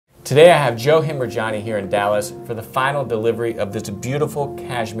Today I have Joe Hemrajani here in Dallas for the final delivery of this beautiful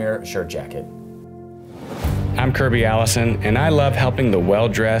cashmere shirt jacket. I'm Kirby Allison, and I love helping the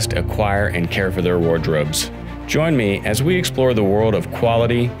well-dressed acquire and care for their wardrobes. Join me as we explore the world of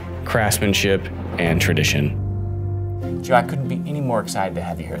quality, craftsmanship, and tradition. Joe, I couldn't be any more excited to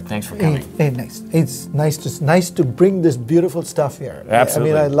have you here. Thanks for coming. Hey, nice. It's nice to bring this beautiful stuff here.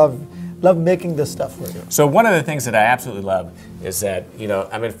 Absolutely. I mean, I love making this stuff for you. So one of the things that I absolutely love is that,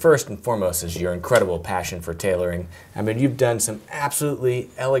 first and foremost is your incredible passion for tailoring. I mean, you've done some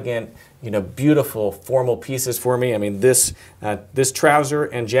absolutely elegant, beautiful formal pieces for me. I mean, this trouser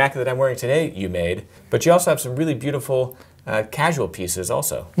and jacket that I'm wearing today you made, but you also have some really beautiful casual pieces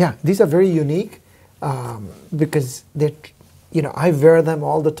also. Yeah, these are very unique because I wear them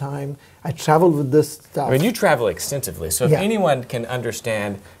all the time. I travel with this stuff. I mean, you travel extensively, so if anyone can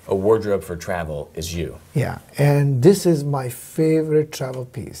understand a wardrobe for travel, is you. Yeah, and this is my favorite travel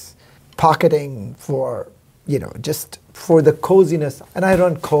piece. Pocketing for, just for the coziness. And I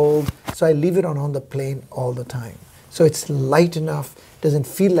run cold, so I leave it on the plane all the time. So it's light enough, doesn't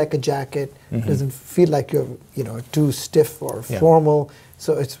feel like a jacket, doesn't feel like you're, too stiff or formal.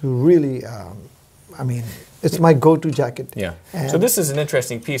 So it's really, it's my go-to jacket. Yeah. So this is an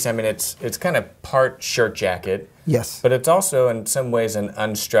interesting piece. I mean, it's kind of part shirt jacket. Yes. But it's also in some ways an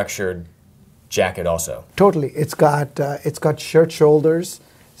unstructured jacket also. Totally. It's got shirt shoulders,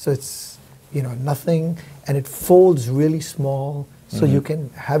 so it's nothing, and it folds really small, so you can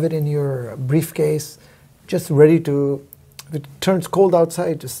have it in your briefcase, just ready to. If it turns cold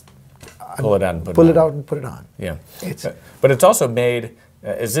outside, just pull it out and pull it out and put it on. Yeah. But it's also made.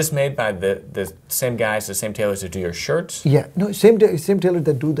 Is this made by the same guys, the same tailors that do your shirts? Yeah, no, same tailor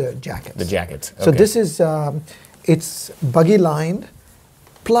that do the jackets. The jackets. Okay. So this is it's buggy lined,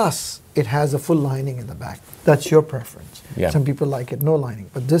 plus it has a full lining in the back. That's your preference. Yeah. Some people like it no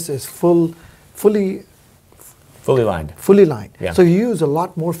lining, but this is fully lined. Fully lined. Yeah. So you use a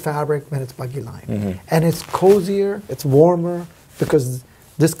lot more fabric when it's buggy lined, and it's cozier, it's warmer because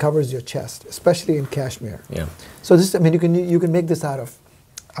this covers your chest, especially in cashmere. Yeah. So this, you can make this out of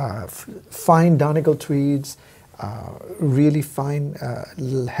fine donegal tweeds, really fine,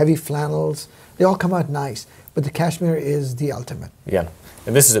 heavy flannels. They all come out nice, but the cashmere is the ultimate. Yeah,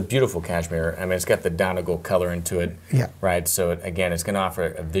 and this is a beautiful cashmere. I mean, it's got the donegal color into it. Yeah. Right. So again, it's going to offer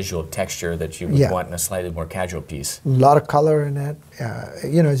a visual texture that you would want in a slightly more casual piece. A lot of color in it.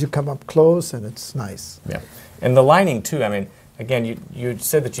 As you come up close, and it's nice. Yeah, and the lining too. I mean, again, you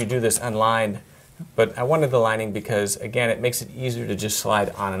said that you do this unlined. But I wanted the lining because, again, it makes it easier to just slide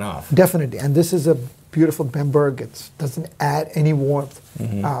on and off. Definitely. And this is a beautiful Bemberg. It doesn't add any warmth,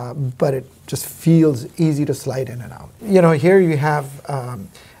 but it just feels easy to slide in and out. Here you have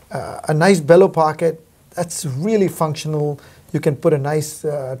a nice bellow pocket. That's really functional. You can put a nice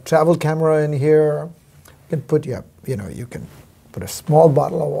travel camera in here. You can put, you can put a small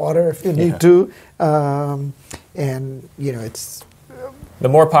bottle of water if you need to. And, it's... The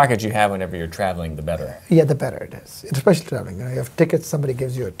more pockets you have whenever you're traveling, the better. Yeah, the better it is, especially traveling. You have tickets, somebody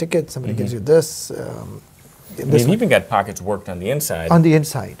gives you a ticket, somebody gives you this. You've even got pockets worked on the inside. On the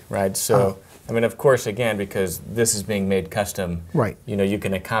inside. Right, so, of course, again, because this is being made custom, right. You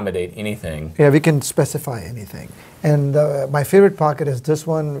can accommodate anything. Yeah, we can specify anything. And my favorite pocket is this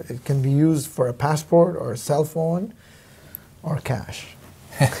one. It can be used for a passport or a cell phone or cash.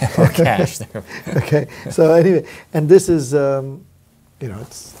 Or cash. Okay, so anyway, and this is...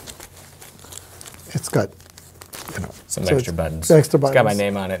 it's got, some extra buttons. Extra buttons. It's got my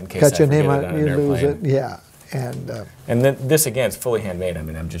name on it in case got I your forget name it on on it, an you lose airplane. it. Yeah, and then this again is fully handmade. I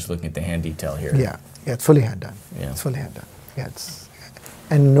mean, I'm just looking at the hand detail here. Yeah, it's fully hand done. Yeah, it's fully hand done. Yeah,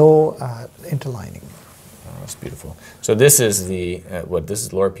 and no interlining. Oh, that's beautiful. So this is the This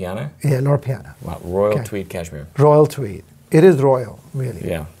is Loro Piana. Yeah, Loro Piana. Wow, royal tweed cashmere. Royal tweed. It is royal, really.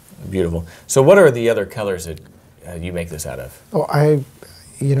 Yeah, beautiful. So what are the other colors that you make this out of? Oh,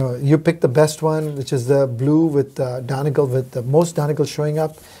 you picked the best one, which is the blue with donegal, with the most donegal showing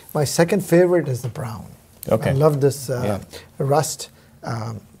up. My second favorite is the brown. Okay. I love this rust,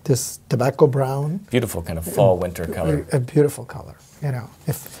 this tobacco brown. Beautiful kind of fall winter color. A beautiful color.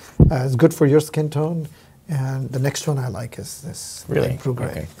 If it's good for your skin tone. And the next one I like is this really blue gray.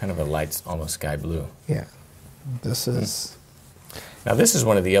 Okay, kind of a light, almost sky blue. Yeah, this is. Now this is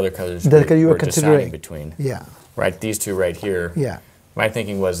one of the other colors that you were considering between. Yeah. Right, these two right here. Yeah. My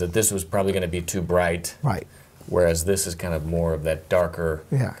thinking was that this was probably going to be too bright. Right. Whereas this is kind of more of that darker,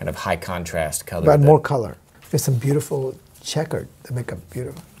 kind of high contrast color. But more color. There's some beautiful checkered. They make them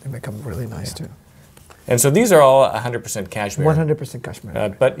beautiful. They make them really nice too. And so these are all 100% cashmere. 100%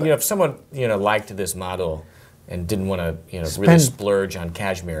 cashmere. But if someone liked this model, and didn't want to, really splurge on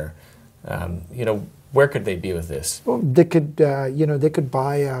cashmere, where could they be with this? Well, they could, they could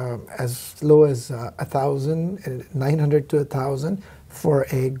buy as low as 1,000, 900 to 1,000 for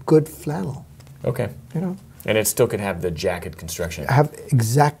a good flannel. Okay. And it still could have the jacket construction. Have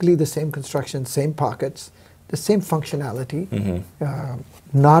exactly the same construction, same pockets, the same functionality.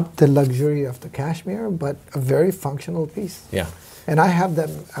 Not the luxury of the cashmere, but a very functional piece. Yeah. And I have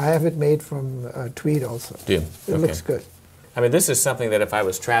it made from tweed also. Do you? It looks good. I mean, this is something that if I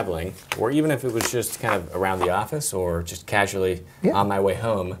was traveling, or even if it was just kind of around the office or just casually on my way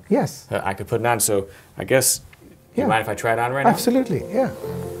home, yes, I could put it on. So I guess, you mind if I try it on right now? Absolutely, yeah.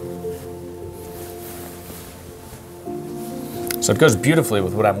 So it goes beautifully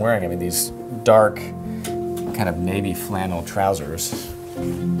with what I'm wearing. I mean, these dark, kind of navy flannel trousers.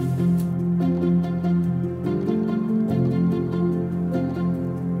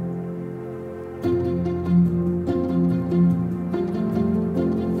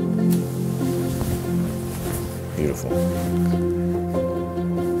 Beautiful.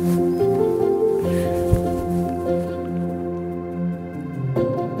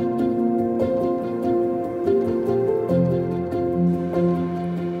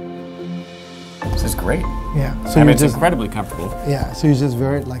 This is great. Yeah. So it's incredibly comfortable. Yeah. So you just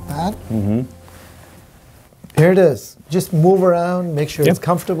wear it like that. Here it is. Just move around, make sure it's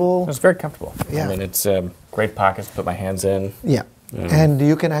comfortable. It's very comfortable. Yeah. I mean, it's great pockets to put my hands in. Yeah. And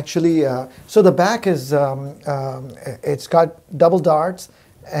you can actually, so the back is, it's got double darts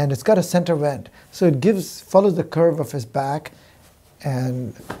and it's got a center vent. So it follows the curve of his back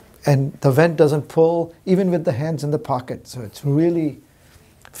and the vent doesn't pull even with the hands in the pocket. So it's really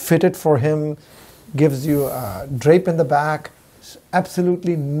fitted for him, gives you a drape in the back,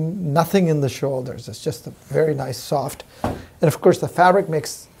 absolutely nothing in the shoulders. It's just a very nice soft. And of course the fabric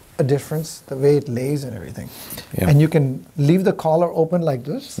makes a difference, the way it lays and everything. Yeah. And you can leave the collar open like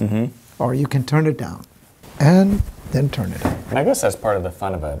this, or you can turn it down and then turn it up. And I guess that's part of the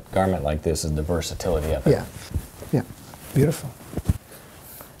fun of a garment like this is the versatility of it. Yeah, yeah, beautiful.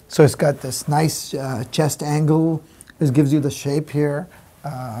 So it's got this nice chest angle. This gives you the shape here.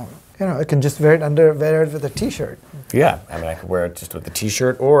 I can just wear it with a t-shirt. Yeah, I mean, I could wear it just with the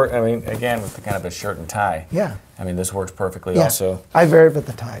t-shirt, or, I mean, again, with the kind of a shirt and tie. Yeah. I mean, this works perfectly also. I wear it with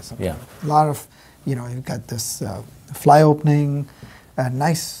the tie sometimes. Yeah. A lot of, you've got this fly opening, a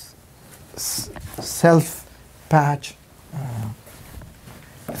nice self patch.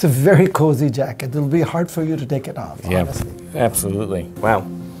 It's a very cozy jacket. It'll be hard for you to take it off, honestly. Absolutely. Wow.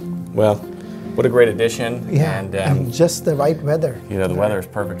 Well, what a great addition. Yeah, and just the right weather. The weather is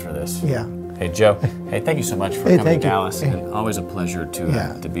perfect for this. Yeah. Hey, Joe. Hey, thank you so much for coming to Dallas, and always a pleasure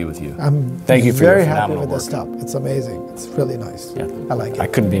to be with you. Thank you for your phenomenal work. Very happy with this stuff. It's amazing. It's really nice. Yeah. I like it. I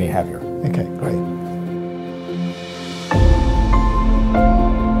couldn't be any happier. Okay, great.